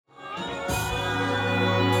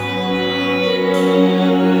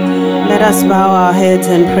us bow our heads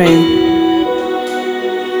and pray.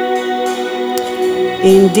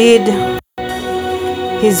 Indeed,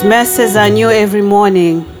 His mercies are new every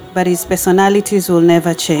morning, but His personalities will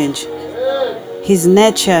never change. His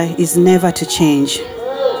nature is never to change.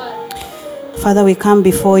 Father, we come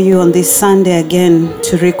before you on this Sunday again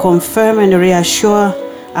to reconfirm and reassure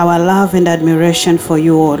our love and admiration for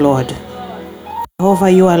you, O Lord. Jehovah,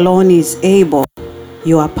 you alone is able.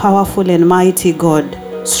 You are powerful and mighty God,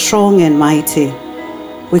 strong and mighty.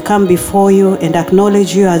 We come before you and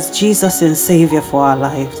acknowledge you as Jesus and Savior for our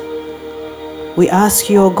lives. We ask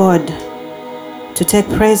you, O God, to take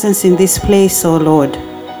presence in this place, O Lord,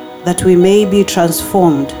 that we may be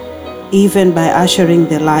transformed even by ushering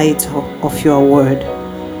the light of your word.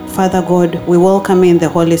 Father God, we welcome in the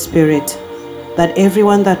Holy Spirit, that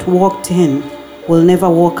everyone that walked in will never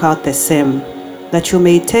walk out the same, that you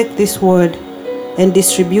may take this word and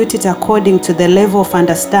distribute it according to the level of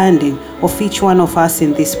understanding of each one of us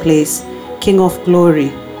in this place. King of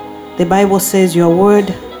glory, the Bible says your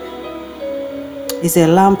word is a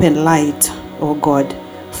lamp and light, O God,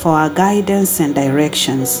 for our guidance and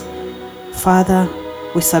directions. Father,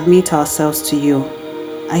 we submit ourselves to you.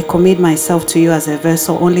 I commit myself to you as a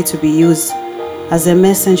vessel only to be used as a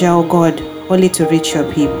messenger, O God, only to reach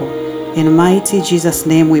your people. In mighty Jesus'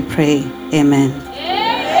 name we pray. Amen.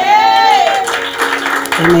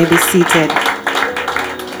 We may be seated.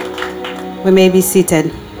 We may be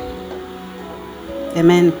seated.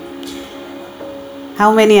 Amen.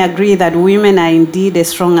 How many agree that women are indeed a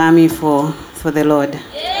strong army for the Lord?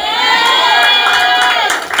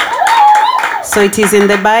 So it is in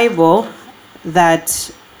the Bible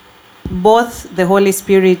that both the Holy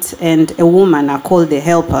Spirit and a woman are called the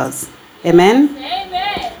helpers. Amen?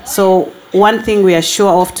 Amen. So one thing we are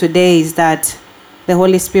sure of today is that the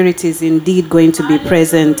Holy Spirit is indeed going to be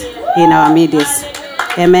present in our midst.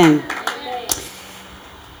 Amen.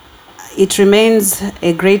 It remains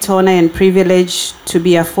a great honor and privilege to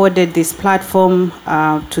be afforded this platform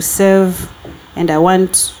to serve, and I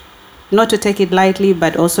want not to take it lightly,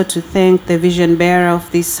 but also to thank the vision bearer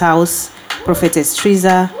of this house, Prophetess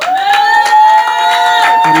Teresa.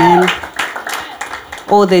 Amen.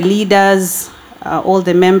 All the leaders, all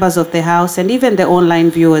the members of the house, and even the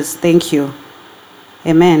online viewers, thank you.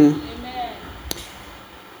 Amen. Amen.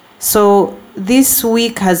 So this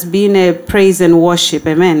week has been a praise and worship.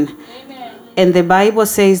 Amen. Amen. And the Bible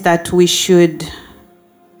says that we should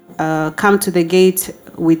come to the gate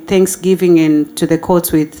with thanksgiving and to the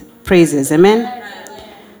courts with praises. Amen. Amen.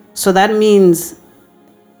 So that means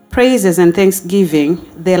praises and thanksgiving,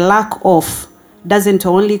 the lack of doesn't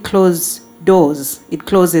only close doors, it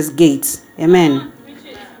closes gates. Amen.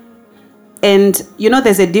 And you know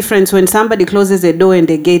there's a difference when somebody closes a door and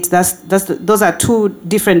a gate. Those are two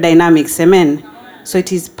different dynamics. Amen. So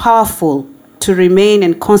it is powerful to remain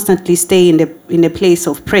and constantly stay in a place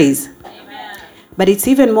of praise. But it's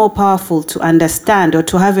even more powerful to understand or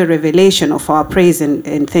to have a revelation of our praise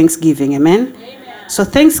and thanksgiving. Amen? Amen. So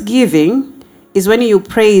thanksgiving is when you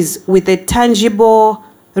praise with a tangible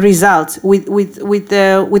result, with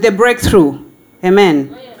a breakthrough. Amen.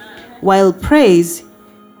 Amen. While praise,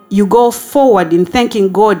 you go forward in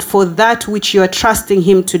thanking God for that which you are trusting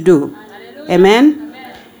Him to do. Amen?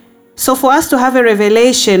 Amen. So for us to have a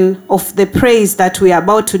revelation of the praise that we are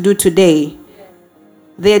about to do today,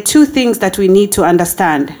 there are two things that we need to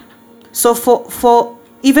understand. So for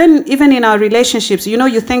even in our relationships, you know,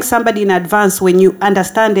 you thank somebody in advance when you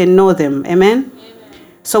understand and know them. Amen? Amen.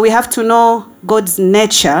 So we have to know God's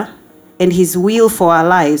nature and His will for our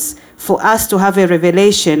lives for us to have a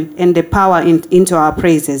revelation and the power into our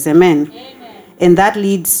praises. Amen? Amen. And that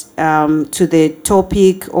leads to the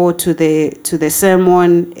topic or to the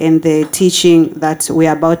sermon and the teaching that we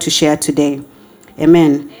are about to share today.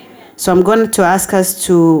 Amen. So I'm going to ask us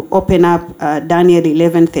to open up Daniel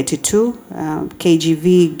 11:32.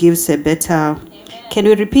 KJV gives a better... Can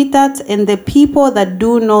we repeat that? And the people that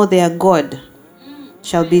do know their God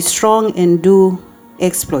shall be strong and do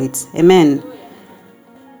exploits. Amen.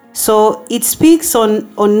 So it speaks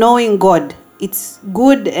on knowing God. It's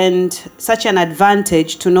good and such an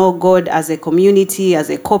advantage to know God as a community, as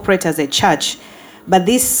a corporate, as a church. But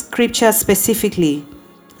this scripture specifically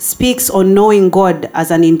speaks on knowing God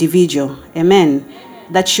as an individual. Amen.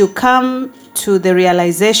 Amen. That you come to the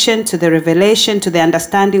realization, to the revelation, to the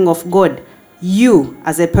understanding of God, you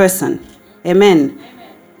as a person. Amen. Amen.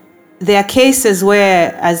 There are cases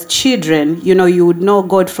where as children, you know, you would know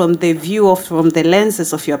God from the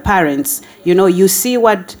lenses of your parents. You know, you see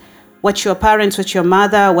what your parents, what your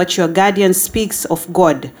mother, what your guardian speaks of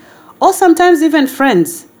God. Or sometimes even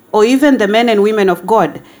friends, or even the men and women of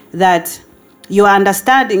God that your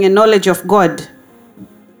understanding and knowledge of God,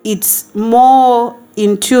 it's more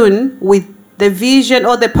in tune with the vision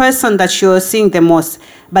or the person that you're seeing the most.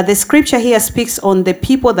 But the scripture here speaks on the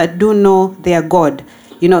people that do know their God.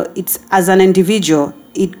 You know, it's as an individual,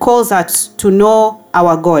 it calls us to know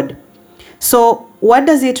our God. So what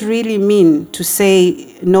does it really mean to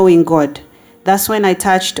say knowing God? That's when I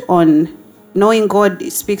touched on knowing God.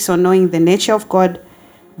 It speaks on knowing the nature of God,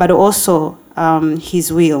 but also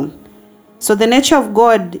his will. So the nature of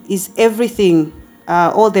God is everything,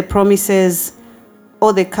 all the promises,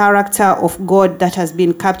 all the character of God that has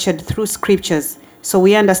been captured through scriptures. So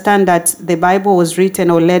we understand that the Bible was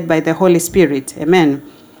written or led by the Holy Spirit. Amen.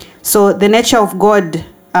 So the nature of God,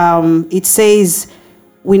 it says,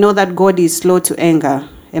 we know that God is slow to anger.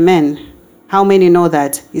 Amen. How many know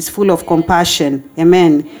that? He's full of compassion.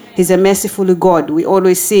 Amen. He's a merciful God. We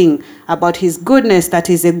always sing about his goodness, that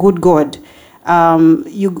he's a good God.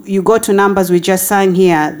 You go to Numbers, we just sang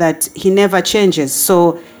here that he never changes.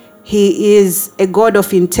 So he is a God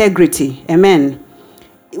of integrity. Amen.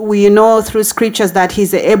 We know through scriptures that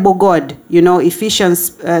he's an able God. You know,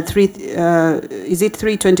 Ephesians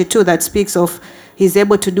 3:22 that speaks of he's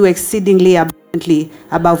able to do exceedingly abundantly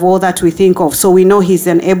above all that we think of. So we know he's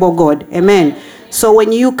an able God. Amen. So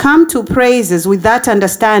when you come to praises with that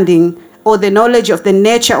understanding or the knowledge of the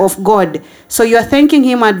nature of God, so you are thanking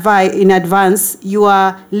him in advance, you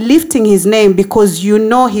are lifting his name because you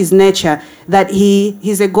know his nature, that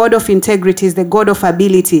he's a God of integrity, he's the God of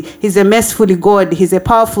ability, he's a merciful God, he's a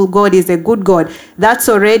powerful God, he's a good God. That's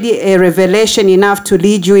already a revelation enough to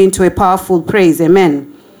lead you into a powerful praise.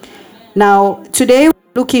 Amen. Now, today we're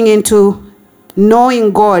looking into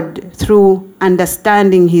knowing God through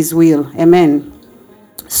understanding his will. Amen.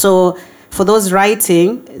 So for those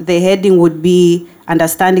writing, the heading would be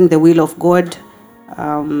understanding the will of God.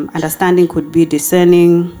 Understanding could be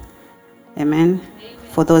discerning. Amen.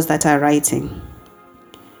 For those that are writing.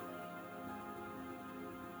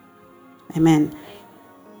 Amen.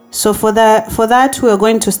 So for that, we are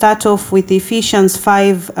going to start off with Ephesians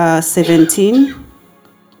 5:17.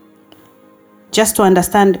 Just to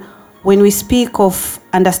understand, when we speak of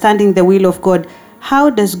understanding the will of God, how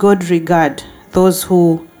does God regard those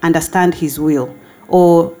who understand his will,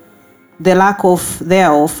 or the lack of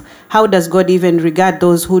thereof? How does God even regard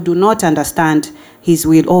those who do not understand his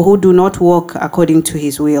will or who do not walk according to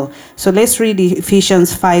his will? So let's read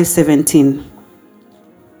Ephesians 5:17.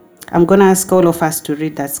 I'm going to ask all of us to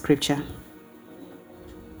read that scripture.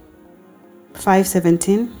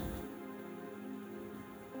 5:17.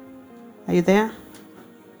 Are you there?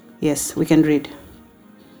 Yes, we can read.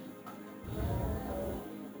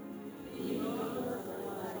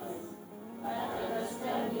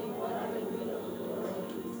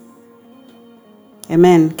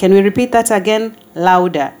 Amen. Can we repeat that again?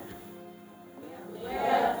 Louder.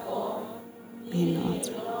 Be not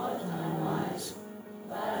unwise.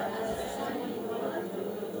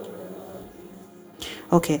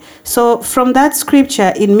 Okay. So from that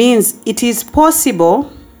scripture, it means it is possible,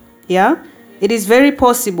 yeah? It is very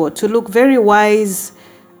possible to look very wise,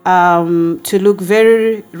 to look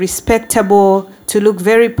very respectable, to look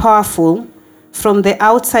very powerful from the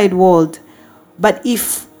outside world. But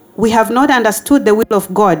if we have not understood the will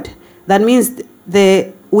of God, that means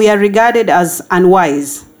we are regarded as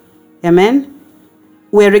unwise. Amen?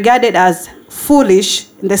 We are regarded as foolish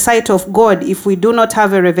in the sight of God if we do not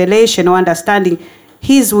have a revelation or understanding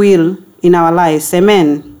his will in our lives.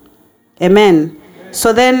 Amen? Amen.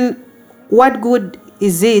 So then, what good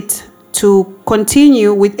is it to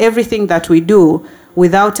continue with everything that we do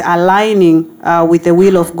without aligning with the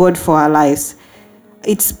will of God for our lives?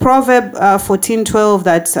 It's Proverb 14:12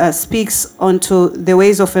 that speaks unto the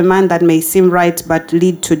ways of a man that may seem right but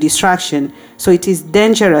lead to destruction. So it is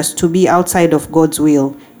dangerous to be outside of God's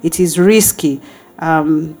will. It is risky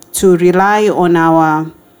to rely on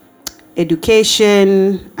our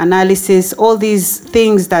education, analysis, all these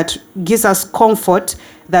things that gives us comfort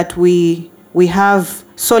that we have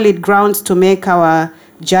solid grounds to make our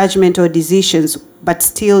judgment or decisions, but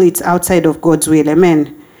still it's outside of God's will.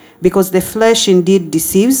 Amen. Because the flesh indeed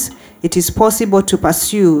deceives, it is possible to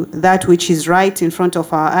pursue that which is right in front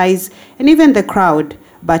of our eyes and even the crowd,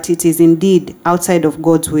 but it is indeed outside of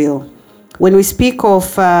God's will. When we speak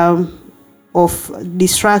of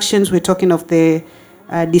distractions, we're talking of the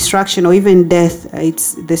destruction or even death.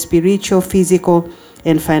 It's the spiritual, physical,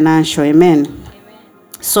 and financial. Amen.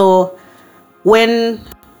 So when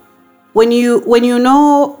you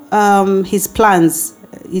know his plans,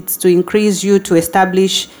 it's to increase you, to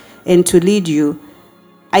establish and to lead you,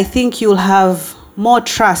 I think you'll have more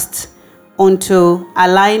trust onto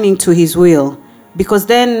aligning to his will, because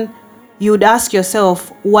then you would ask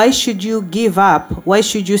yourself, why should you give up? Why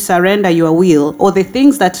should you surrender your will or the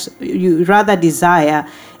things that you rather desire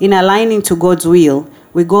in aligning to God's will?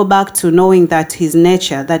 We go back to knowing that his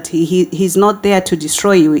nature, that he's not there to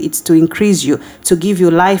destroy you, it's to increase you, to give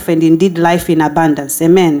you life, and indeed life in abundance.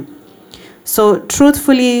 Amen. So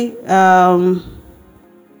truthfully,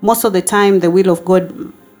 most of the time the will of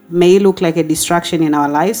God may look like a distraction in our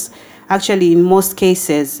lives. Actually, in most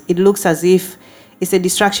cases, it looks as if it's a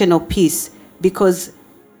distraction of peace, because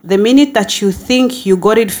the minute that you think you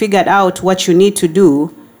got it figured out what you need to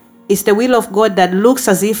do, it's the will of God that looks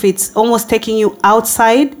as if it's almost taking you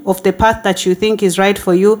outside of the path that you think is right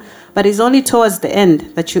for you, but it's only towards the end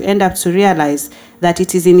that you end up to realize that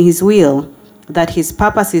it is in his will that his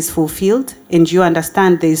purpose is fulfilled, and you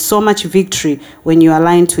understand there is so much victory when you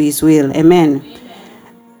align to his will. Amen.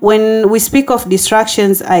 When we speak of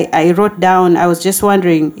distractions, I wrote down, I was just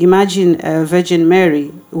wondering, imagine Virgin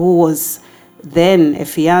Mary, who was then a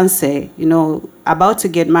fiancé, about to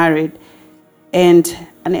get married, and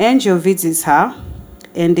an angel visits her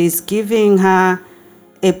and is giving her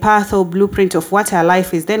a path or blueprint of what her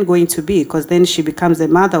life is then going to be, because then she becomes the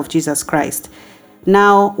mother of Jesus Christ.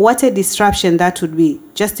 Now, what a disruption that would be.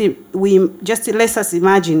 Just let us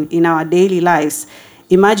imagine in our daily lives.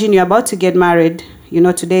 Imagine you're about to get married.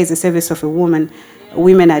 Today is the service of a woman.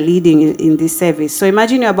 Women are leading in this service. So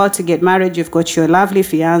imagine you're about to get married. You've got your lovely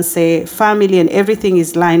fiancé, family, and everything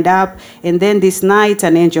is lined up. And then this night,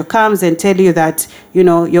 an angel comes and tells you that,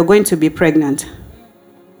 you're going to be pregnant.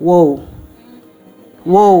 Whoa.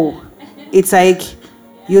 Whoa. It's like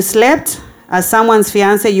you slept as someone's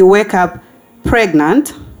fiancé. You wake up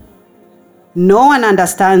pregnant. No one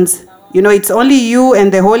understands. It's only you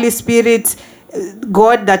and the Holy Spirit,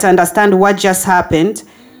 God, that understand what just happened.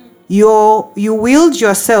 You willed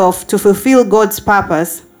yourself to fulfill God's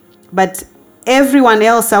purpose, but everyone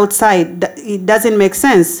else outside, it doesn't make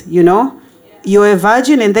sense, You're a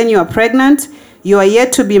virgin and then you are pregnant. You are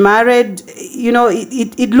yet to be married.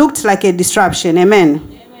 It looked like a disruption.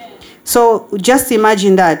 Amen. So just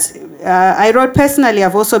imagine that. I wrote, personally,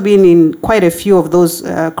 I've also been in quite a few of those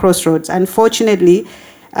crossroads. Unfortunately,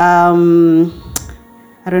 I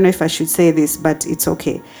don't know if I should say this, but it's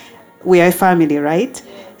okay. We are a family, right?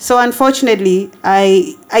 So unfortunately,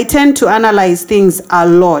 I tend to analyze things a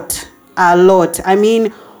lot. I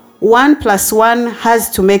mean, 1 + 1 has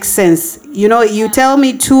to make sense. You tell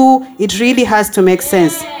me 2, it really has to make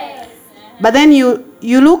sense. But then you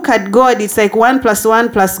look at God, it's like 1 + 1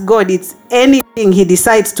 + God, it's anything he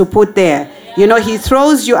decides to put there. He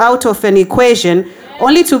throws you out of an equation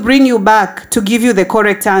only to bring you back to give you the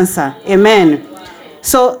correct answer. Amen.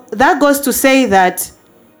 So that goes to say that,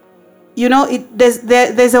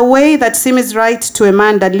 there's a way that seems right to a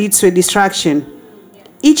man that leads to a distraction.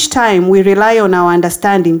 Each time we rely on our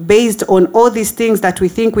understanding based on all these things that we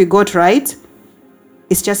think we got right,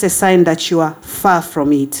 it's just a sign that you are far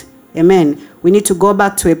from it. Amen. We need to go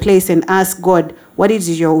back to a place and ask God, what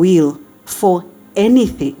is your will for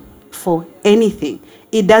anything? For anything.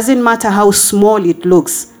 It doesn't matter how small it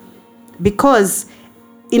looks. Because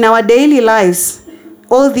in our daily lives,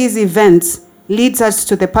 all these events leads us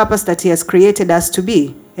to the purpose that he has created us to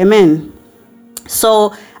be. Amen.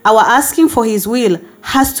 So our asking for his will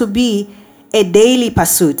has to be a daily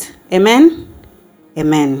pursuit. Amen.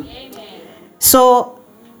 Amen. Amen. So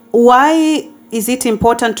why is it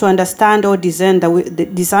important to understand or discern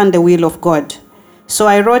the will of God? So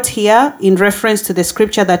I wrote here, in reference to the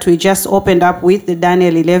scripture that we just opened up with, the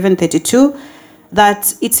Daniel 11:32,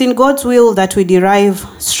 that it's in God's will that we derive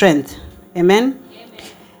strength. Amen.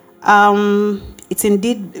 It's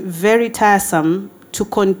indeed very tiresome to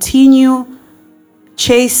continue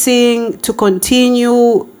chasing, to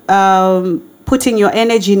continue putting your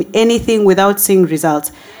energy in anything without seeing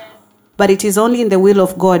results. But it is only in the will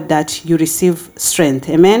of God that you receive strength.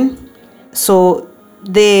 Amen? So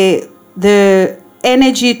the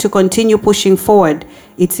energy to continue pushing forward,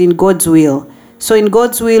 it's in God's will. So in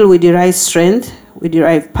God's will, we derive strength, we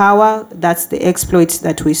derive power. That's the exploits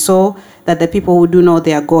that we saw, that the people who do know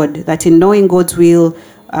their God, that in knowing God's will,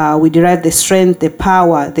 we derive the strength, the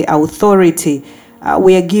power, the authority.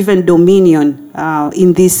 We are given dominion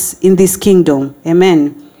in this kingdom.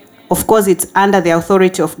 Amen. Of course, it's under the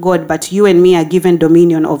authority of God, but you and me are given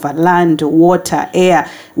dominion over land, water, air.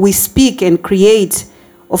 We speak and create.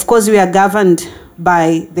 Of course, we are governed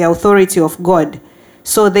by the authority of God.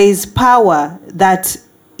 So there is power that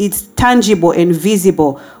is tangible and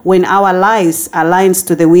visible when our lives aligns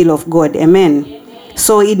to the will of God. Amen. Amen.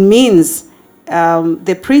 So it means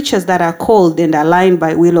the preachers that are called and aligned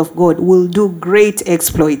by will of God will do great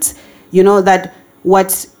exploits. You know that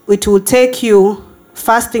what it will take you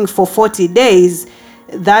fasting for 40 days,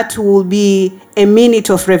 that will be a minute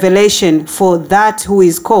of revelation for that who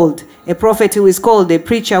is called, a prophet who is called, a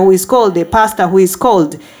preacher who is called, a pastor who is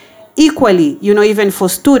called. Equally, even for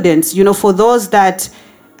students, for those that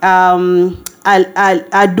are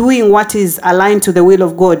doing what is aligned to the will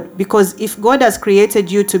of God. Because if God has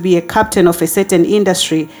created you to be a captain of a certain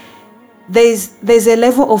industry, there's a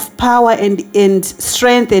level of power and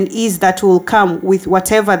strength and ease that will come with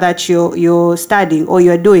whatever that you're studying or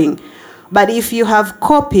you're doing. But if you have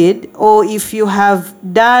copied, or if you have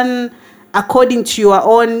done according to your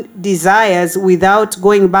own desires without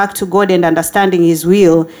going back to God and understanding his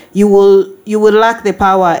will, you will lack the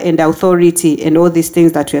power and authority and all these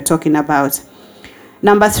things that we're talking about.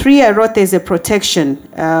 Number 3, I wrote there's a protection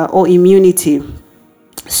or immunity.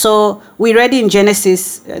 So we read in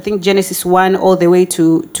Genesis, I think Genesis 1 all the way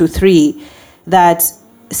to 3, that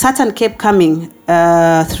Satan kept coming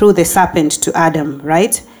through the serpent to Adam,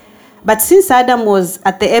 right? But since Adam was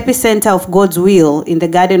at the epicenter of God's will in the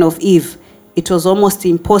Garden of Eve, it was almost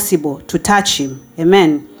impossible to touch him.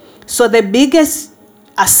 Amen. So the biggest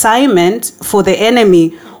assignment for the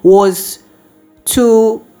enemy was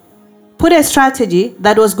to put a strategy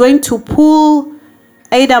that was going to pull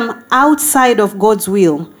Adam outside of God's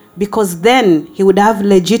will, because then he would have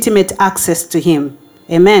legitimate access to him.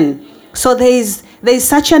 Amen. So there is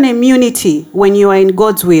such an immunity when you are in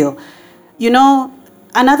God's will.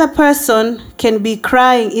 Another person can be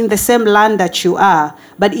crying in the same land that you are,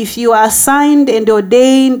 but if you are assigned and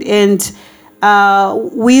ordained and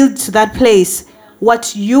willed to that place,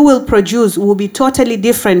 what you will produce will be totally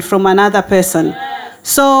different from another person.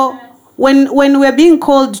 So when we're being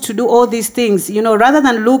called to do all these things, rather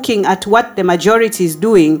than looking at what the majority is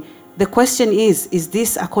doing, the question is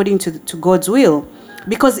this according to God's will?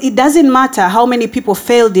 Because it doesn't matter how many people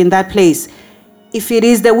failed in that place. If it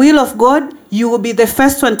is the will of God, you will be the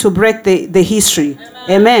first one to break the history.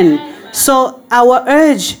 Amen. So our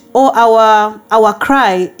urge or our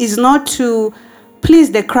cry is not to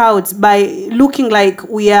please the crowds by looking like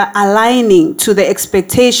we are aligning to the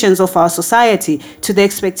expectations of our society, to the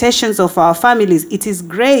expectations of our families. It is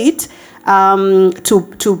great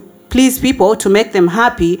to please people, to make them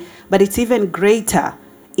happy, but it's even greater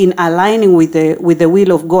in aligning with the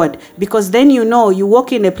will of God, because then you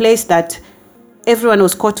walk in a place that everyone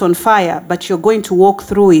was caught on fire, but you're going to walk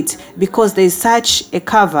through it because there's such a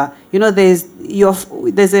cover. There's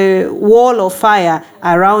a wall of fire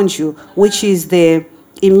around you, which is the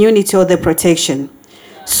immunity or the protection.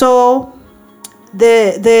 So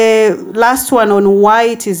the last one on why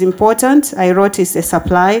it is important, I wrote, is a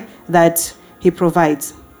supply that he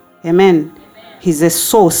provides. Amen. He's a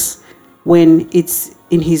source when it's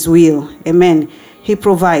in his will. Amen. He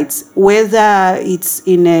provides, whether it's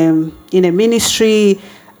in a ministry,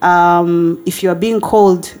 if you are being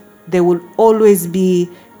called, there will always be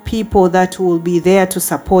people that will be there to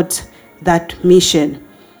support that mission.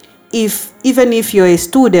 Even if you're a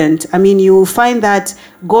student, you will find that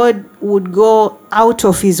God would go out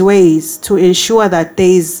of his ways to ensure that there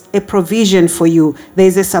is a provision for you, there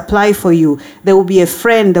is a supply for you. There will be a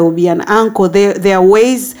friend, there will be an uncle, there are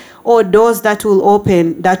ways or doors that will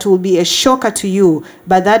open that will be a shocker to you,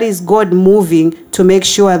 but that is God moving to make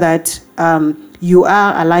sure that you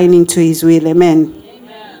are aligning to his will. Amen.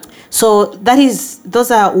 So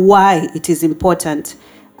those are why it is important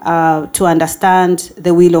to understand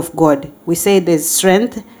the will of God. We say there's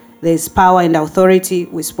strength, there's power and authority.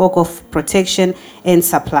 We spoke of protection and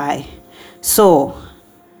supply. So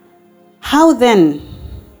how then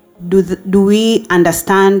do we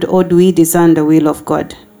understand or do we discern the will of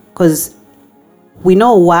God? Because we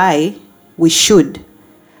know why we should,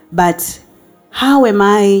 but how am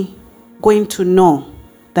I going to know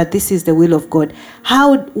that this is the will of God?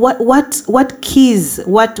 What keys,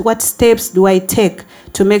 what steps do I take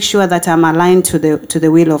to make sure that I'm aligned to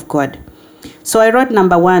the will of God? So I wrote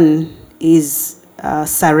number 1 is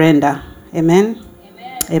surrender. Amen.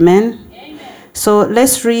 Amen. Amen. So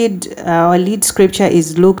let's read, our lead scripture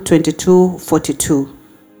is Luke 22:42.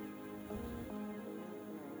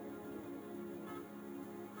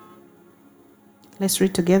 Let's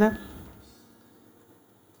read together.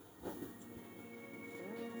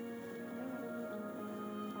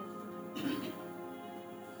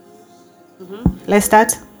 Let's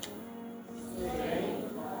start.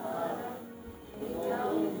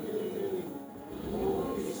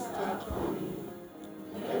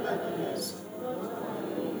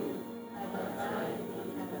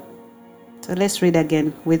 So let's read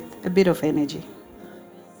again with a bit of energy.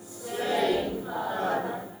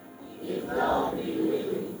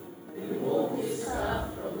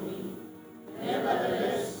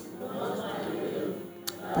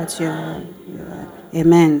 But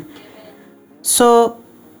amen. So,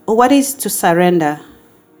 what is to surrender?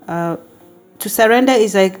 To surrender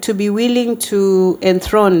is like to be willing to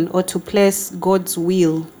enthrone or to place God's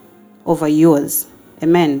will over yours.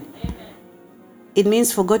 Amen. It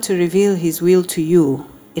means for God to reveal his will to you,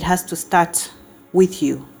 it has to start with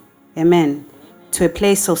you. Amen. To a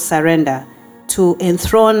place of surrender. To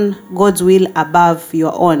enthrone God's will above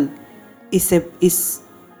your own is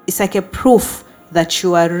like a proof that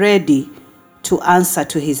you are ready to answer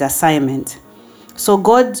to his assignment. So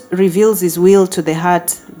God reveals his will to the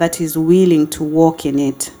heart that is willing to walk in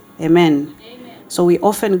it. Amen. So we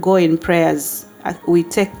often go in prayers, we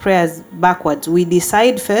take prayers backwards. We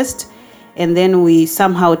decide first, and then we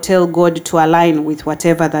somehow tell God to align with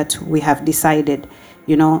whatever that we have decided.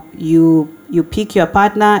 You know, you pick your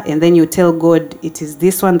partner, and then you tell God, it is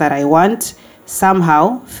this one that I want.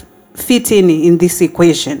 Somehow fit in this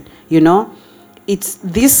equation, you know. It's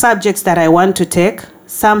these subjects that I want to take.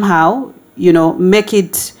 Somehow, you know, make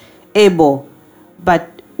it able. But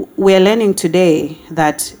we're learning today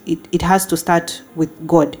that it has to start with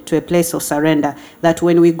God, to a place of surrender. That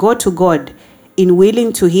when we go to God, in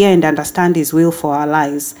willing to hear and understand his will for our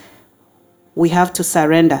lives, we have to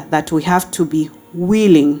surrender, that we have to be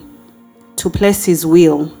willing to place his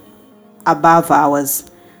will above ours.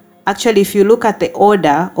 Actually, if you look at the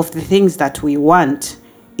order of the things that we want,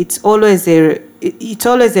 it's always a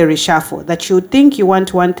reshuffle, that you think you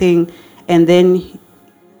want one thing and then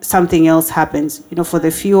something else happens. You know, for the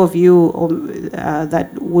few of you that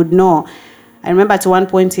would know, I remember at one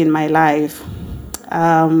point in my life,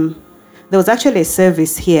 there was actually a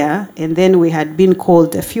service here, and then we had been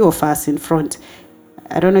called, a few of us in front.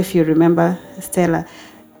 I don't know if you remember, Stella.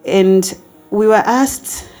 And we were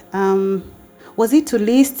asked, was it to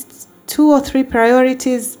list 2 or 3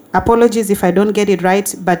 priorities? Apologies if I don't get it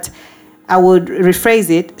right, but I would rephrase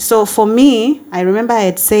it. So for me, I remember I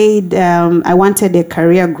had said I wanted a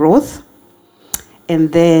career growth,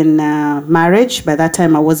 and then marriage. By that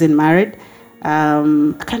time, I wasn't married.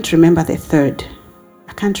 I can't remember the third.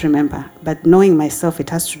 I can't remember. But knowing myself, it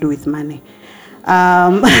has to do with money.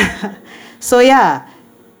 So yeah.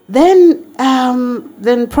 Then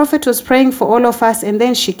Prophet was praying for all of us, and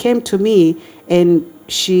then she came to me and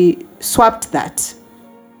she swapped that.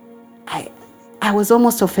 I was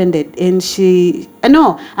almost offended, and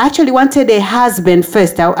I actually wanted a husband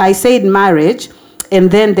first. I said marriage and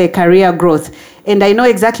then the career growth. And I know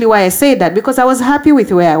exactly why I said that, because I was happy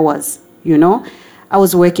with where I was, you know. I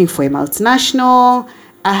was working for a multinational.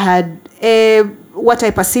 I had what I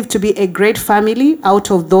perceived to be a great family out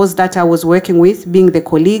of those that I was working with, being the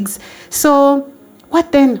colleagues. So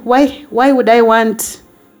what then? Why would I want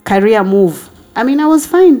career move? I mean, I was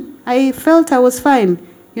fine. I felt I was fine.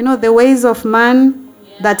 You know, the ways of man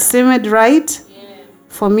that seemed right,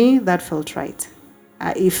 for me, that felt right.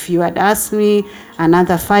 If you had asked me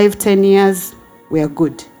another 5-10 years, we are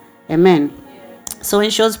good. Amen. So when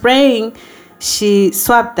she was praying, she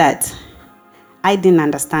swapped that. I didn't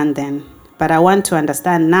understand then, but I want to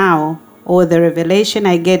understand now, or the revelation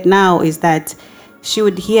I get now is that she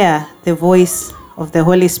would hear the voice of the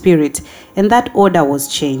Holy Spirit, and that order was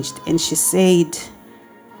changed. And she said,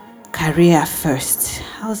 career first.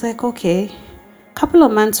 I was like, okay. A couple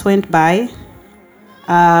of months went by.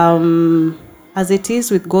 As it is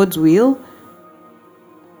with God's will,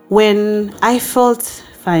 when I felt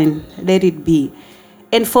fine, let it be.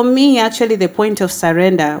 And for me, actually, the point of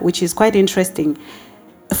surrender, which is quite interesting,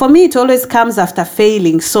 for me, it always comes after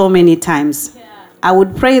failing so many times. I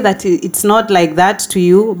would pray that it's not like that to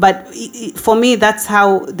you, but for me, that's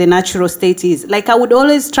how the natural state is. Like, I would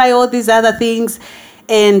always try all these other things,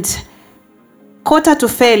 and quarter to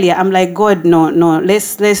failure, I'm like, God, no,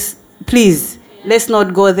 please, let's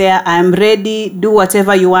not go there. I'm ready. Do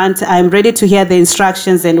whatever you want. I'm ready to hear the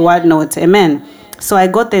instructions and whatnot. Amen. So I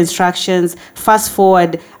got the instructions. Fast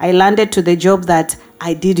forward, I landed to the job that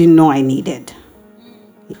I didn't know I needed.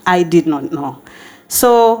 I did not know.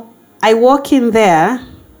 So I walk in there,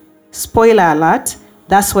 spoiler alert,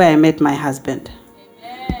 that's where I met my husband.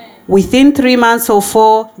 Within 3 months or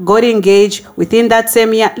 4, got engaged. Within that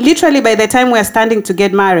same year, literally by the time we are standing to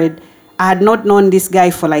get married, I had not known this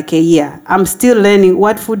guy for like a year. I'm still learning.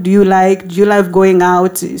 What food do you like? Do you love going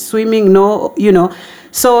out? Swimming? No, you know.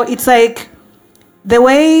 So it's like the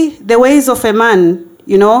ways of a man,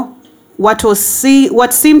 you know, what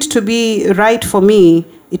seemed to be right for me,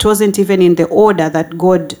 it wasn't even in the order that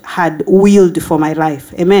God had willed for my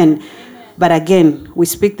life. Amen. But again, we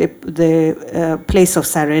speak the place of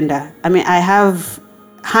surrender. I mean, I have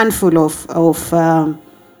a handful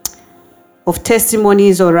of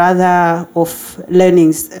testimonies, or rather of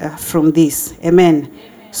learnings from this. Amen.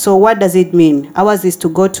 So what does it mean? Ours is to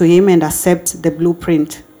go to him and accept the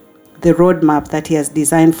blueprint, the roadmap that he has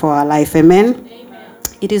designed for our life. Amen?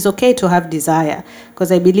 It is okay to have desire,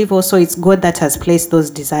 because I believe also it's God that has placed those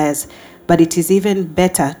desires. But it is even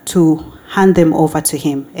better to hand them over to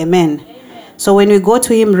him. Amen? So when we go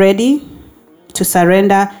to him ready to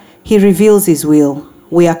surrender, he reveals his will.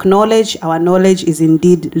 We acknowledge our knowledge is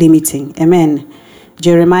indeed limiting. Amen?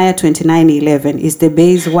 Jeremiah 29:11 is the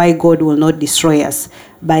base why God will not destroy us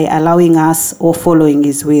by allowing us or following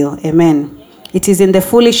his will. Amen? It is in the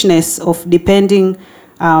foolishness of depending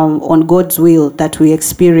on God's will that we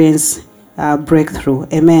experience breakthrough.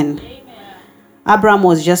 Amen. Abraham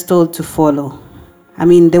was just told to follow. I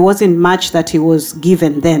mean, there wasn't much that he was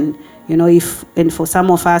given then. And for some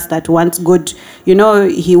of us that want God,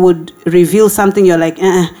 he would reveal something, you're like,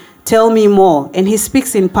 tell me more. And he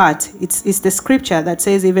speaks in part. It's the scripture that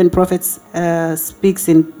says even prophets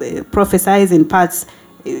prophesies in parts,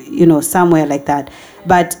 somewhere like that.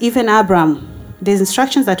 But even Abraham, the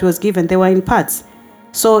instructions that he was given, they were in parts.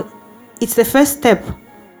 So it's the first step.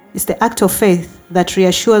 It's the act of faith that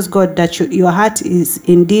reassures God that your heart is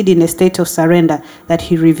indeed in a state of surrender, that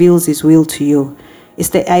he reveals his will to you.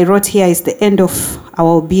 I wrote here, it's the end of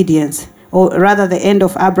our obedience, or rather the end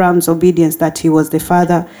of Abraham's obedience, that he was the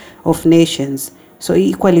father of nations. So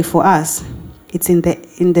equally for us, it's in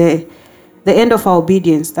the end of our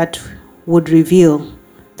obedience that would reveal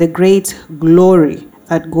the great glory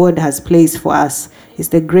that God has placed for us. It's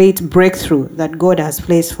the great breakthrough that God has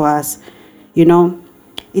placed for us.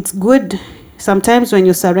 It's good sometimes when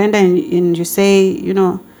you surrender and you say,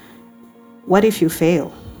 what if you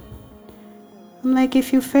fail? I'm like,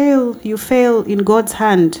 if you fail in God's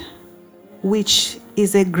hand, which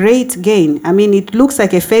is a great gain. I mean, it looks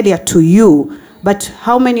like a failure to you, but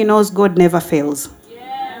how many knows God never fails?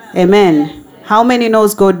 Yes. Amen. How many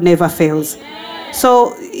knows God never fails? Yes.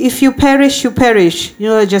 So if you perish, you perish.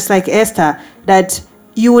 Just like Esther, that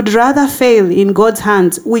you would rather fail in God's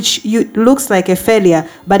hands, which looks like a failure,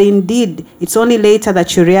 but indeed, it's only later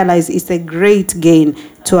that you realize it's a great gain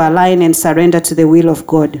to align and surrender to the will of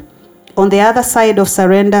God. On the other side of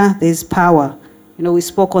surrender, there's power. We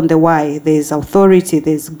spoke on the why. There's authority,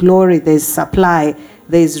 there's glory, there's supply,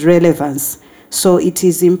 there's relevance. So it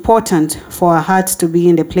is important for our hearts to be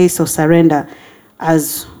in the place of surrender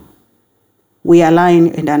as we align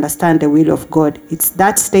and understand the will of God. It's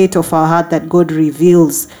that state of our heart that God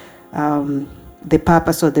reveals the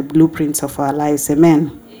purpose or the blueprints of our lives.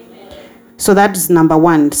 Amen. So that is number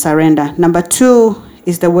one, surrender. Number two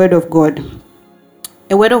is the word of God.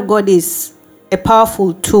 The word of God is a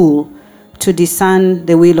powerful tool to discern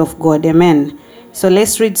the will of God. Amen. So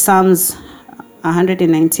let's read Psalms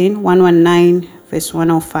 119, verse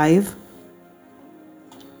 105.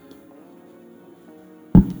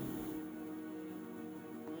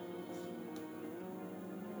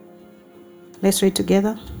 Let's read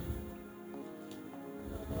together.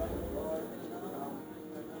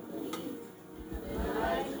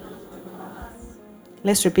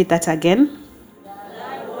 Let's repeat that again.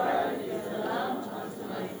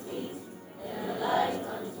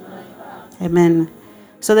 Amen.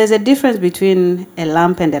 So there's a difference between a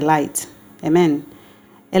lamp and a light. Amen.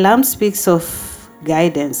 A lamp speaks of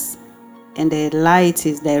guidance, and a light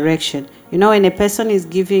is direction. When a person is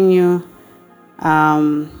giving you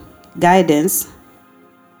guidance,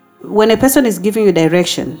 when a person is giving you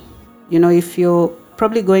direction, if you're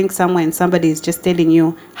probably going somewhere and somebody is just telling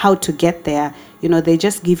you how to get there, they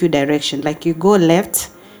just give you direction. Like you go left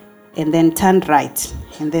and then turn right,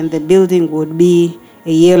 and then the building would be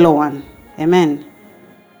a yellow one. Amen.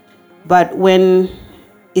 But when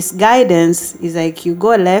it's guidance, it's like you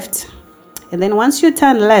go left, and then once you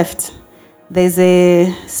turn left, there's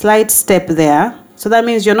a slight step there. So that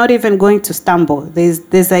means you're not even going to stumble.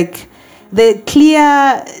 There's like the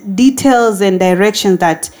clear details and directions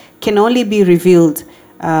that can only be revealed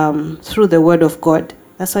through the word of God.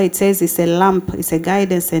 That's why it says it's a lamp, it's a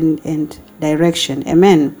guidance and direction.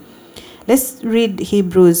 Amen. Let's read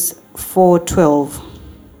Hebrews 4:12.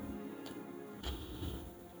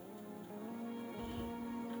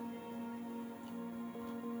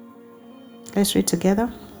 Let's read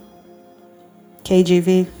together.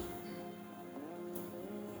 KJV.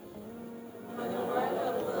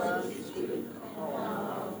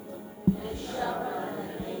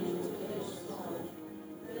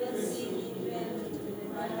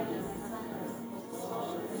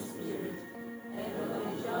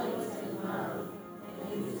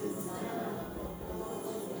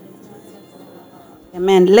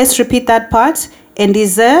 Amen. Let's repeat that part. And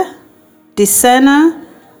is a discerner.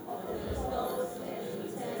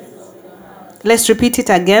 Let's repeat it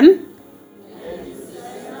again.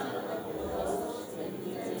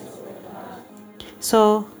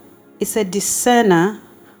 So it's a discerner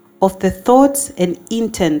of the thoughts and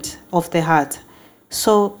intent of the heart.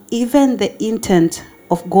 So even the intent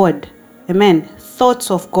of God, amen, thoughts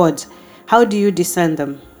of God, how do you discern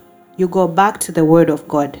them? You go back to the word of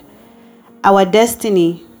God. Our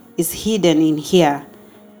destiny is hidden in here.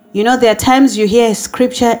 You know, there are times you hear a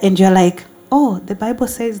scripture and you're like, oh, the Bible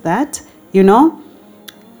says that, you know.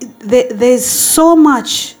 There's so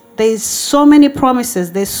much, there's so many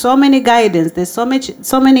promises, there's so many guidance, there's so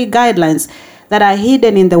many guidelines that are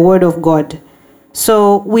hidden in the word of God.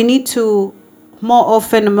 So we need to more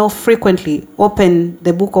often, more frequently open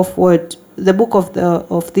the book of word, the book of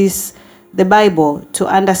the Bible, to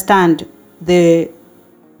understand the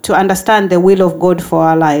will of God for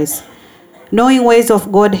our lives. Knowing ways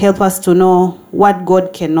of God help us to know what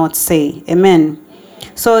God cannot say. Amen.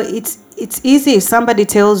 So it's easy if somebody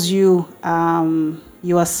tells you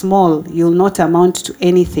you are small, you'll not amount to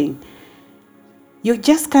anything. You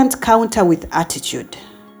just can't counter with attitude,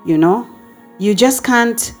 you know. You just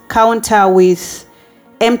can't counter with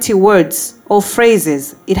empty words or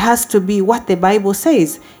phrases. It has to be what the Bible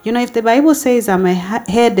says. You know, if the Bible says I'm a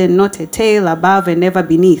head and not a tail, above and never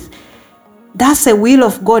beneath, that's a will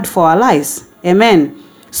of God for our lives. Amen.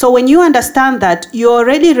 So when you understand that, you're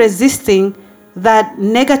already resisting that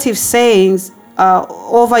negative sayings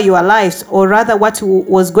over your lives, or rather what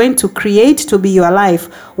was going to create to be your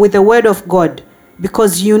life, with the word of God.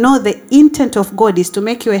 Because you know the intent of God is to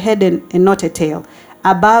make you a head and not a tail,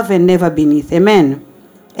 above and never beneath. Amen.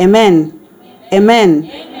 Amen. Amen.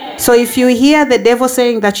 Amen. So if you hear the devil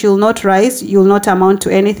saying that you'll not rise, you'll not amount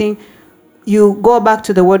to anything, you go back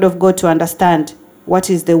to the word of God to understand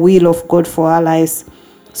what is the will of God for our lives.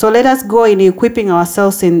 So let us go in equipping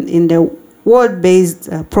ourselves in the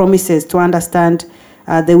word-based promises to understand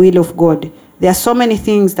the will of God. There are so many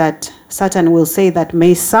things that Satan will say that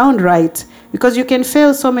may sound right, because you can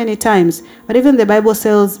fail so many times. But even the Bible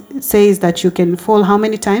says that you can fall how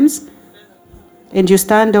many times? And you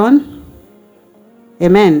stand on?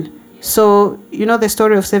 Amen. So, you know the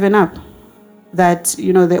story of 7-Up. That,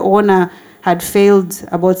 you know, the owner had failed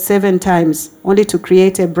about 7 times, only to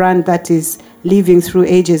create a brand that is living through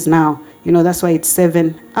ages now. You know, that's why it's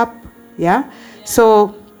 7-Up. Yeah?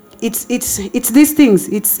 So it's these things.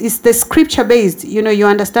 It's the scripture based. You know, you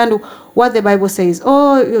understand what the Bible says.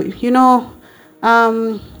 Oh, you know,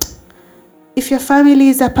 if your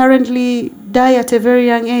families apparently die at a very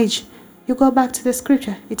young age, you go back to the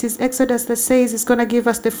scripture. It is Exodus that says it's going to give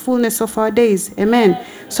us the fullness of our days. Amen.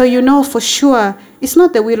 So you know for sure it's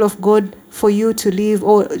not the will of God for you to live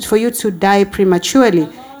or for you to die prematurely.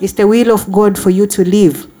 It's the will of God for you to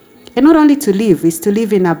live. And not only to live, it's to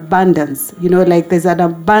live in abundance. You know, like there's an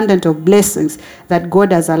abundance of blessings that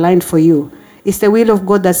God has aligned for you. It's the will of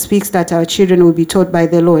God that speaks that our children will be taught by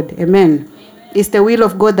the Lord. Amen. It's the will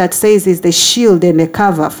of God that says it's the shield and the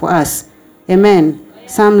cover for us. Amen.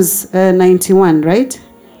 Psalms 91, right?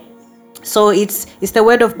 So it's the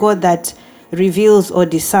word of God that reveals or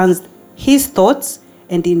discerns his thoughts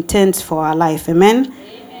and intents for our life. Amen.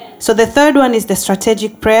 So the third one is the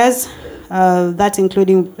strategic prayers. That's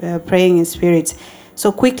including praying in spirit.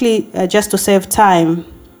 So quickly, just to save time.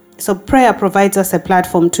 So prayer provides us a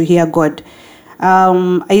platform to hear God.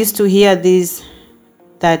 I used to hear this,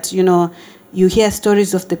 that, you know, you hear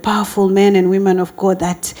stories of the powerful men and women of God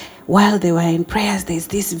that while they were in prayers, there's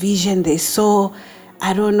this vision they saw.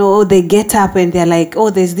 I don't know, they get up and they're like, oh,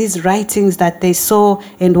 there's these writings that they saw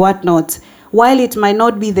and whatnot. While it might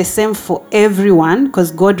not be the same for everyone,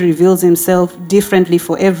 because God reveals himself differently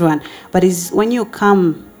for everyone, but it's when you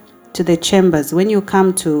come to the chambers, when you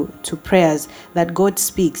come to prayers, that God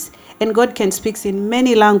speaks. And God can speak in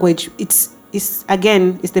many languages. It's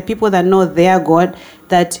the people that know their God,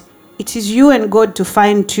 that it is you and God to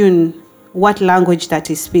fine-tune what language that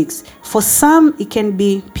he speaks. For some, it can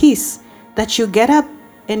be peace, that you get up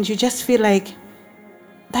and you just feel like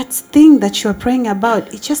that thing that you're praying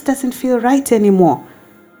about, it just doesn't feel right anymore.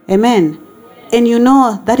 Amen. And you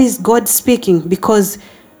know that is God speaking, because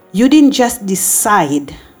you didn't just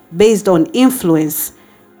decide based on influence.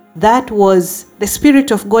 That was the Spirit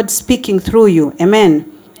of God speaking through you.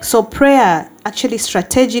 Amen. So prayer, actually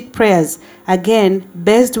strategic prayers, again,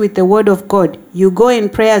 based with the word of God. You go in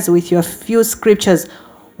prayers with your few scriptures.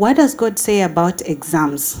 What does God say about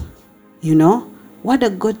exams? You know, what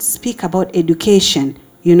does God speak about education?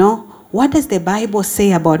 You know, what does the Bible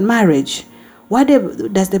say about marriage? What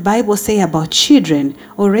does the Bible say about children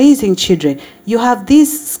or raising children? You have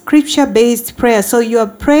these scripture-based prayers. So you are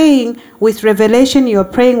praying with revelation, you are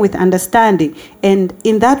praying with understanding. And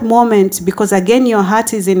in that moment, because again, your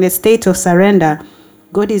heart is in a state of surrender,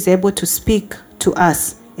 God is able to speak to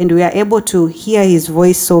us and we are able to hear his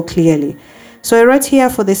voice so clearly. So I wrote here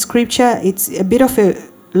for the scripture, it's a bit of a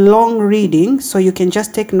long reading, so you can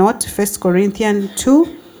just take note. 1 Corinthians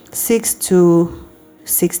 2, 6 to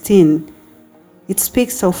 16. It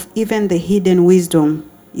speaks of even the hidden wisdom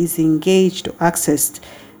is engaged or accessed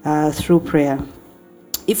through prayer.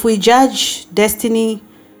 If we judge destiny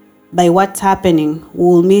by what's happening, we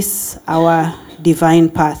will miss our divine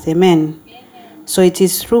path. Amen. So it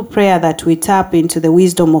is through prayer that we tap into the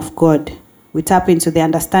wisdom of God. We tap into the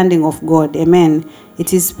understanding of God. Amen.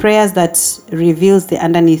 It is prayers that reveals the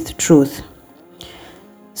underneath truth.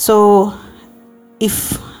 So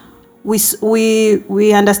if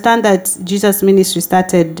we understand that Jesus' ministry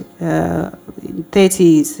started in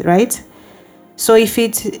 30s, right? So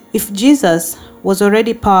if Jesus was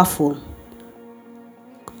already powerful,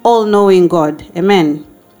 all-knowing God, amen,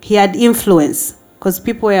 he had influence because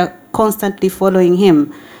people were constantly following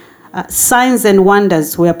him. Signs and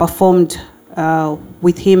wonders were performed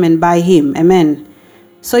with him and by him, amen.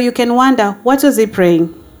 So you can wonder, what was he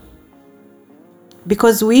praying?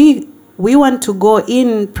 Because we want to go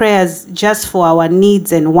in prayers just for our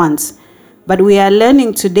needs and wants, but we are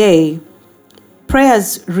learning today,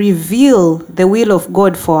 prayers reveal the will of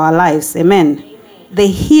God for our lives, amen. The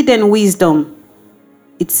hidden wisdom,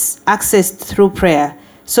 it's accessed through prayer.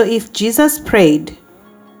 So if Jesus prayed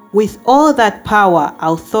with all that power,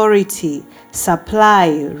 authority,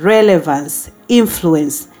 supply, relevance,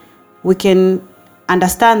 influence, we can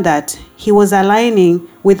understand that he was aligning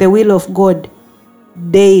with the will of God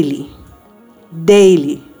daily.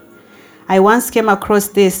 I once came across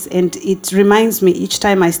this, and it reminds me each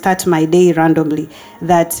time I start my day randomly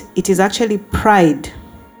that it is actually pride.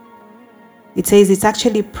 It says it's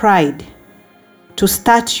actually pride to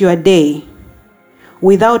start your day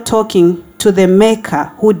without talking to the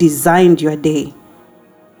maker who designed your day.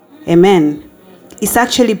 Amen. It's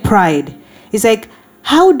actually pride. It's like,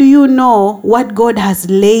 how do you know what God has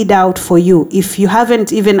laid out for you if you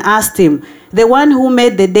haven't even asked him? The one who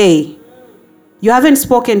made the day, you haven't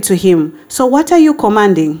spoken to him. So what are you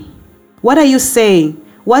commanding? What are you saying?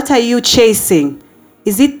 What are you chasing?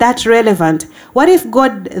 Is it that relevant? What if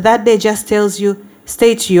God that day just tells you,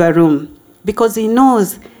 stay to your room? Because he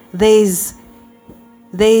knows there is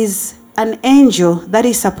an angel that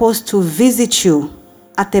is supposed to visit you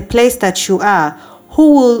at the place that you are,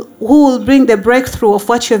 who will bring the breakthrough of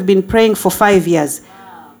what you have been praying for 5 years.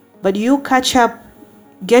 But you catch up,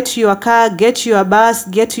 get to your car, get to your bus,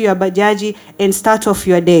 get to your bajaji, and start off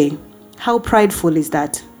your day. How prideful is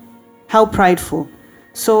that? How prideful.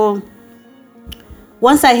 So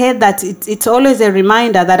once I heard that, it's always a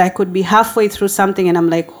reminder that I could be halfway through something and I'm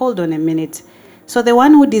like, hold on a minute. So the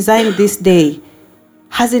one who designed this day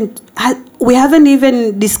we haven't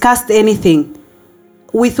even discussed anything.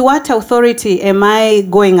 With what authority am I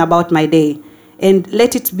going about my day? And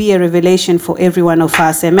let it be a revelation for every one of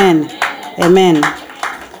us. Amen. Amen.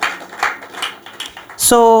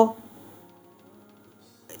 So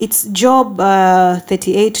it's Job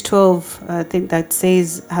 38:12, I think, that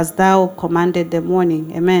says, "Hast thou commanded the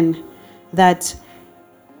morning?" Amen. That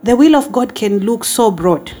the will of God can look so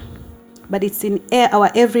broad, but it's in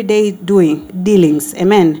our everyday dealings.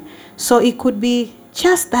 Amen. So it could be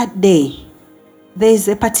just that day. There's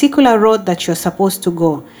a particular road that you're supposed to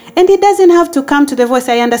go. And it doesn't have to come to the voice.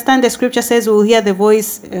 I understand the scripture says we'll hear the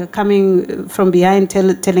voice coming from behind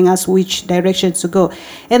telling us which direction to go.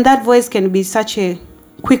 And that voice can be such a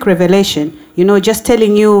quick revelation, just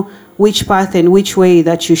telling you which path and which way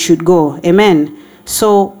that you should go. Amen.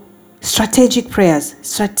 So strategic prayers.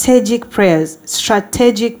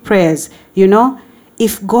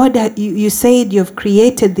 If God, you said you've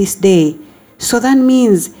created this day, so that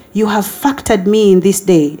means you have factored me in this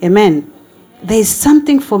day. Amen. There is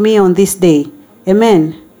something for me on this day.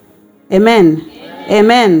 Amen. Amen.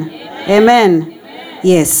 Amen. Amen.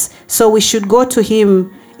 Yes. So we should go to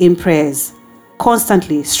him in prayers.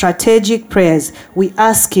 Constantly. Strategic prayers. We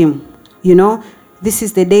ask him, this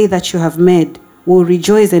is the day that you have made. We'll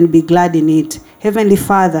rejoice and be glad in it. Heavenly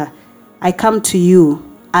Father, I come to you,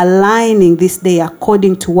 aligning this day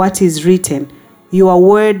according to what is written. Your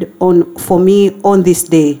word for me on this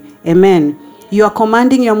day. Amen. You are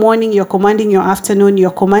commanding your morning, you're commanding your afternoon,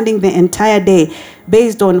 you're commanding the entire day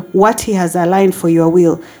based on what he has aligned for your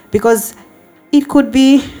will. Because it could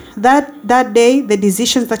be that day, the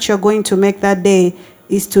decisions that you're going to make that day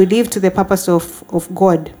is to live to the purpose of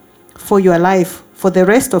God for your life, for the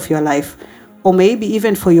rest of your life, or maybe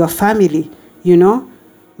even for your family.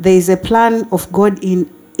 There is a plan of God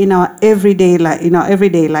in our everyday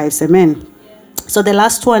lives. Amen. So the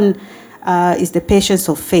last one is the patience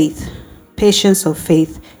of faith. Patience of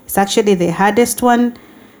faith. It's actually the hardest one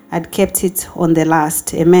had kept it on the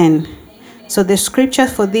last. Amen. So the scripture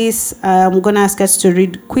for this, I'm going to ask us to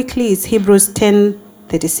read quickly, is Hebrews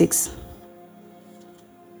 10:36.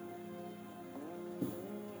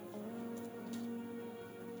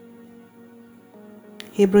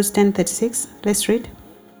 Hebrews 10:36. Let's read.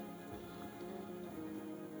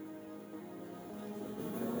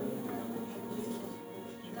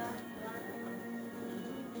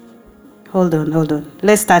 Hold on.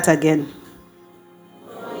 Let's start again.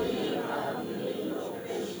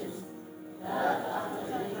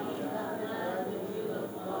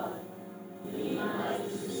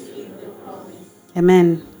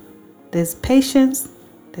 Amen. There's patience,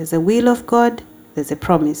 there's a will of God, there's a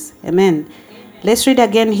promise. Amen. Let's read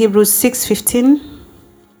again Hebrews 6:15.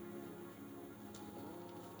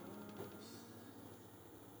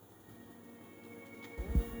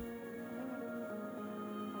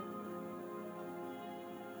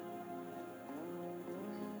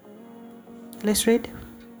 Let's read.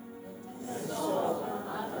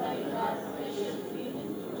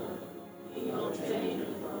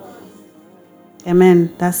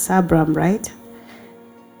 Amen. That's Abraham, right?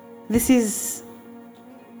 This is,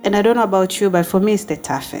 and I don't know about you, but for me it's the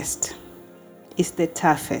toughest. It's the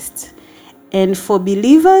toughest. And for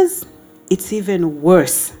believers, it's even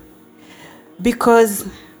worse. Because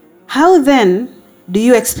how then do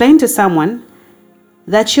you explain to someone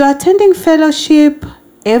that you're attending fellowship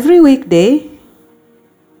every weekday,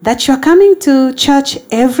 that you're coming to church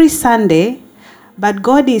every Sunday, but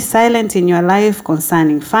God is silent in your life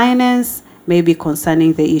concerning finance, maybe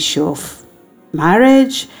concerning the issue of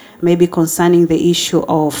marriage, maybe concerning the issue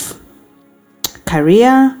of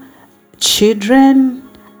career, children,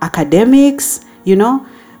 academics,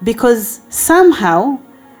 because somehow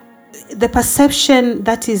the perception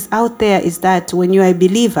that is out there is that when you are a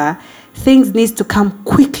believer, things need to come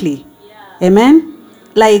quickly. Yeah. Amen?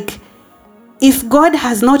 Like, if God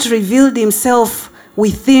has not revealed himself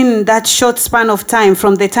within that short span of time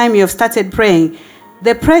from the time you have started praying,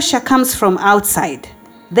 the pressure comes from outside.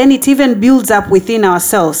 Then it even builds up within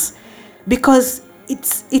ourselves. Because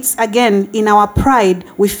it's again, in our pride,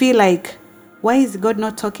 we feel like, why is God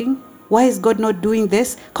not talking? Why is God not doing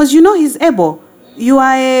this? Because he's able. You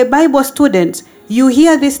are a Bible student. You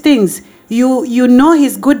hear these things. You know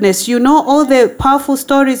his goodness. You know all the powerful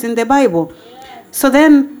stories in the Bible. Yes. So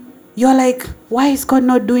then you're like, why is God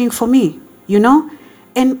not doing for me?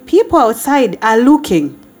 And people outside are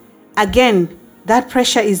looking. Again, that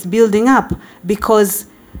pressure is building up because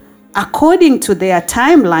according to their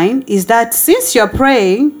timeline is that since you're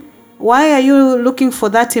praying, why are you looking for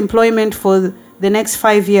that employment for the next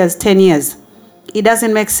 5 years, 10 years? It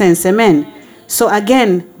doesn't make sense. Amen. So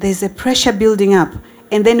again, there's a pressure building up,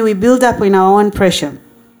 and then we build up in our own pressure.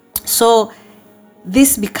 So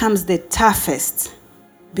this becomes the toughest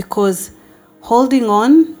because holding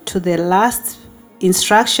on to the last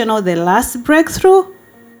instruction or the last breakthrough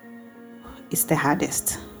is the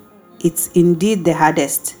hardest. It's indeed the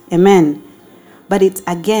hardest. Amen. But it's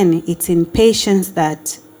in patience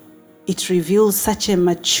that it reveals such a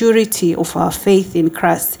maturity of our faith in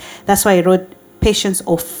Christ. That's why I wrote patience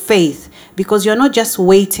of faith, because you're not just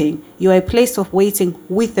waiting. You're a place of waiting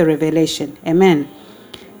with the revelation. Amen.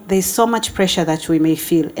 There's so much pressure that we may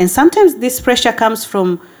feel. And sometimes this pressure comes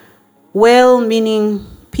from well-meaning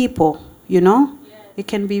people, It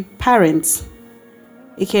can be parents.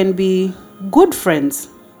 It can be good friends.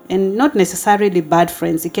 And not necessarily bad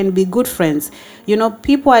friends. It can be good friends.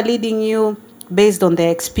 People are leading you based on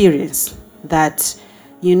their experience. That,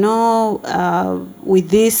 with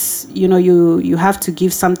this, you have to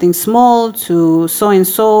give something small to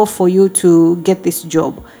so-and-so for you to get this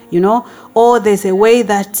job, Or there's a way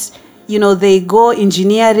that, they go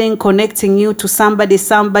engineering, connecting you to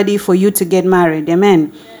somebody for you to get married.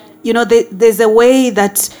 Amen. There's a way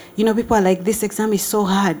that, people are like, this exam is so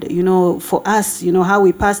hard, for us, how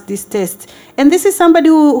we pass this test. And this is somebody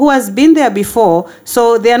who has been there before.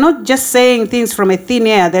 So they are not just saying things from a thin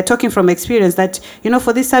air. They're talking from experience that,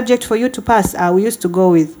 for this subject, for you to pass, we used to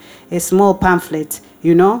go with a small pamphlet,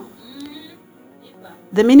 The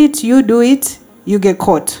minute you do it, you get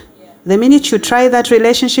caught. The minute you try that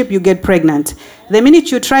relationship, you get pregnant. The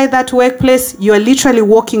minute you try that workplace, you are literally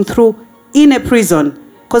walking through in a prison.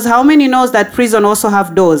 Because how many knows that prison also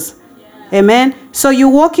have doors? Yeah. Amen. So you're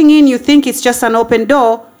walking in, you think it's just an open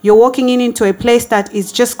door. You're walking into a place that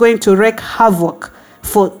is just going to wreak havoc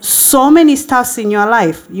for so many stuffs in your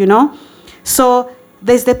life, So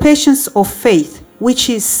there's the patience of faith, which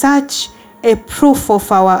is such a proof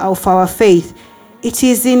of our faith. It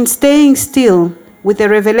is in staying still with the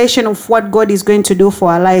revelation of what God is going to do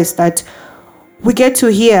for our lives that we get to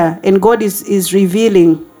hear, and God is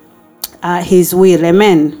revealing his will.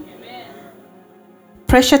 Amen.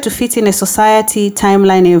 Pressure to fit in a society,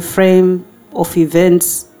 timeline, and frame of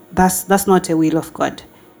events, that's not a will of God.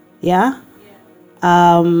 Yeah?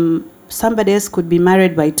 Somebody else could be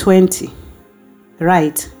married by 20.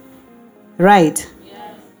 Right? Yes.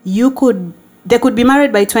 They could be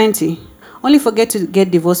married by 20, only forget to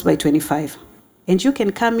get divorced by 25. And you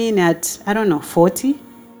can come in at, 40,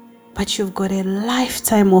 but you've got a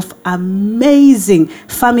lifetime of amazing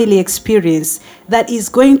family experience that is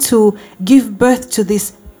going to give birth to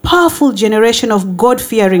this powerful generation of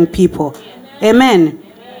God-fearing people. Amen.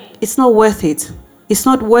 It's not worth it. It's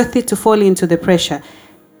not worth it to fall into the pressure.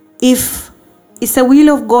 If it's a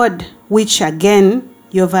will of God, which again,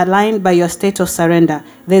 you've aligned by your state of surrender,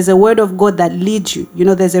 there's a word of God that leads you.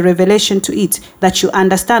 There's a revelation to it, that you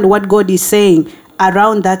understand what God is saying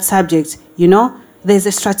around that subject. There's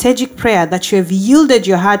a strategic prayer that you have yielded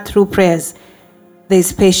your heart through prayers.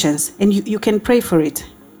 There's patience, and you can pray for it.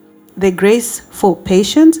 The grace for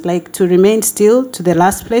patience, like to remain still to the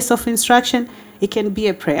last place of instruction, it can be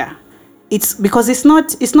a prayer. It's because it's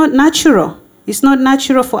not natural. It's not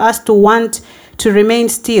natural for us to want to remain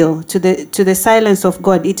still to the silence of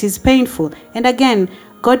God. It is painful. And again,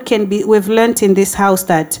 we've learned in this house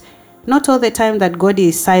that not all the time that God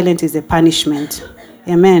is silent is a punishment.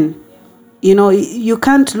 Amen. You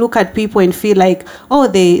can't look at people and feel like, oh,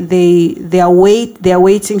 their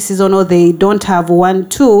waiting season, or they don't have one,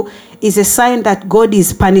 two, is a sign that God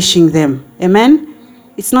is punishing them. Amen.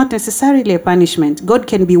 It's not necessarily a punishment. God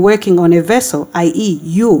can be working on a vessel, i.e.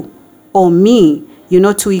 you or me,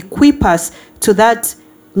 to equip us to that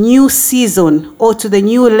new season or to the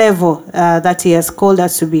new level that he has called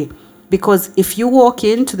us to be. Because if you walk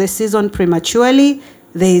into the season prematurely,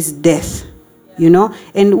 there is death,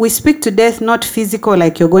 And we speak to death, not physical,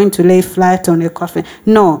 like you're going to lay flat on a coffin.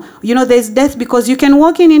 No, there's death because you can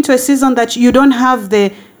walk into a season that you don't have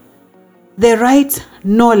the right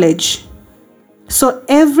knowledge. So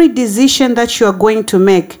every decision that you are going to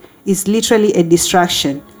make is literally a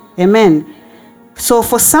distraction. Amen. So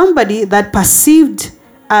for somebody that perceived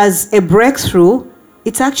as a breakthrough,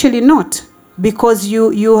 it's actually not, because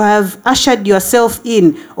you have ushered yourself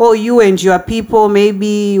in, or you and your people,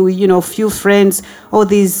 maybe few friends, or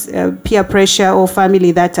these peer pressure or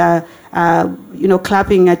family that are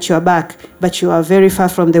clapping at your back, but you are very far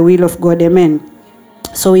from the will of God. Amen.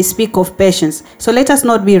 So we speak of patience. So let us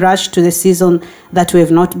not be rushed to the season that we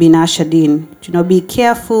have not been ushered in. Be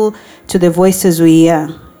careful to the voices we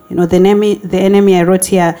hear. The enemy I wrote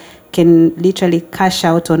here can literally cash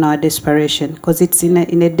out on our desperation, because it's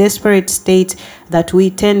in a desperate state that we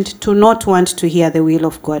tend to not want to hear the will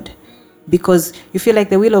of God, because you feel like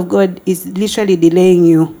the will of God is literally delaying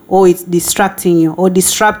you, or it's distracting you, or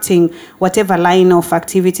disrupting whatever line of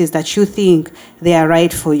activities that you think they are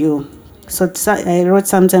right for you. So I wrote,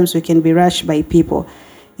 sometimes we can be rushed by people.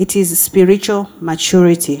 It is spiritual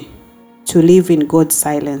maturity to live in God's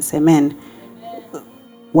silence. Amen.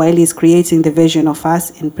 While he's creating the vision of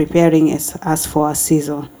us and preparing us for our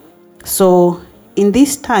season. So in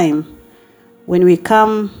this time, when we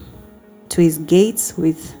come to his gates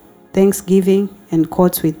with thanksgiving and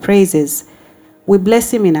courts with praises, we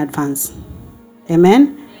bless him in advance.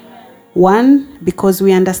 Amen. One, because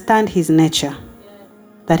we understand his nature.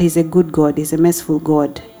 That he's a good God, he's a merciful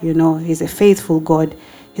God, he's a faithful God,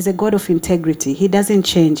 he's a God of integrity. He doesn't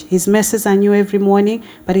change. His mercies are new every morning,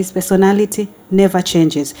 but his personality never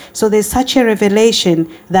changes. So there's such a revelation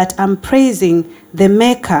that I'm praising the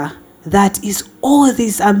Maker that is all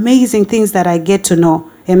these amazing things that I get to know.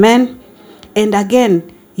 Amen? And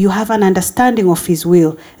again, you have an understanding of his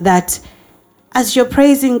will, that as you're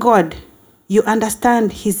praising God, you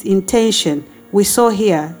understand his intention. We saw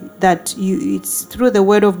here that it's through the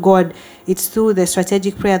word of God, it's through the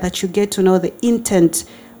strategic prayer that you get to know the intent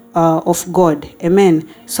of God. Amen.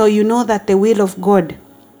 So you know that the will of God,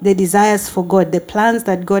 the desires for God, the plans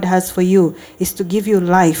that God has for you is to give you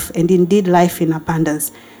life, and indeed life in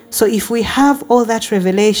abundance. So if we have all that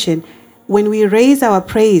revelation, when we raise our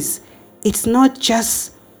praise, it's not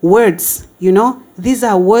just words, These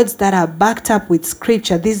are words that are backed up with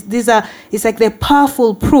scripture. It's like the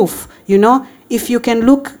powerful proof, If you can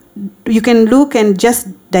look and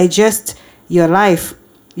just digest your life,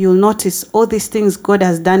 you'll notice all these things, God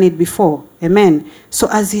has done it before. Amen. So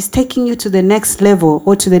as he's taking you to the next level,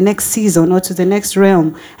 or to the next season, or to the next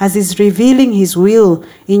realm, as he's revealing his will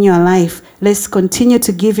in your life, let's continue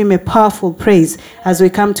to give him a powerful praise as we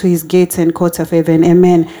come to his gates and courts of heaven.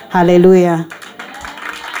 Amen. Hallelujah.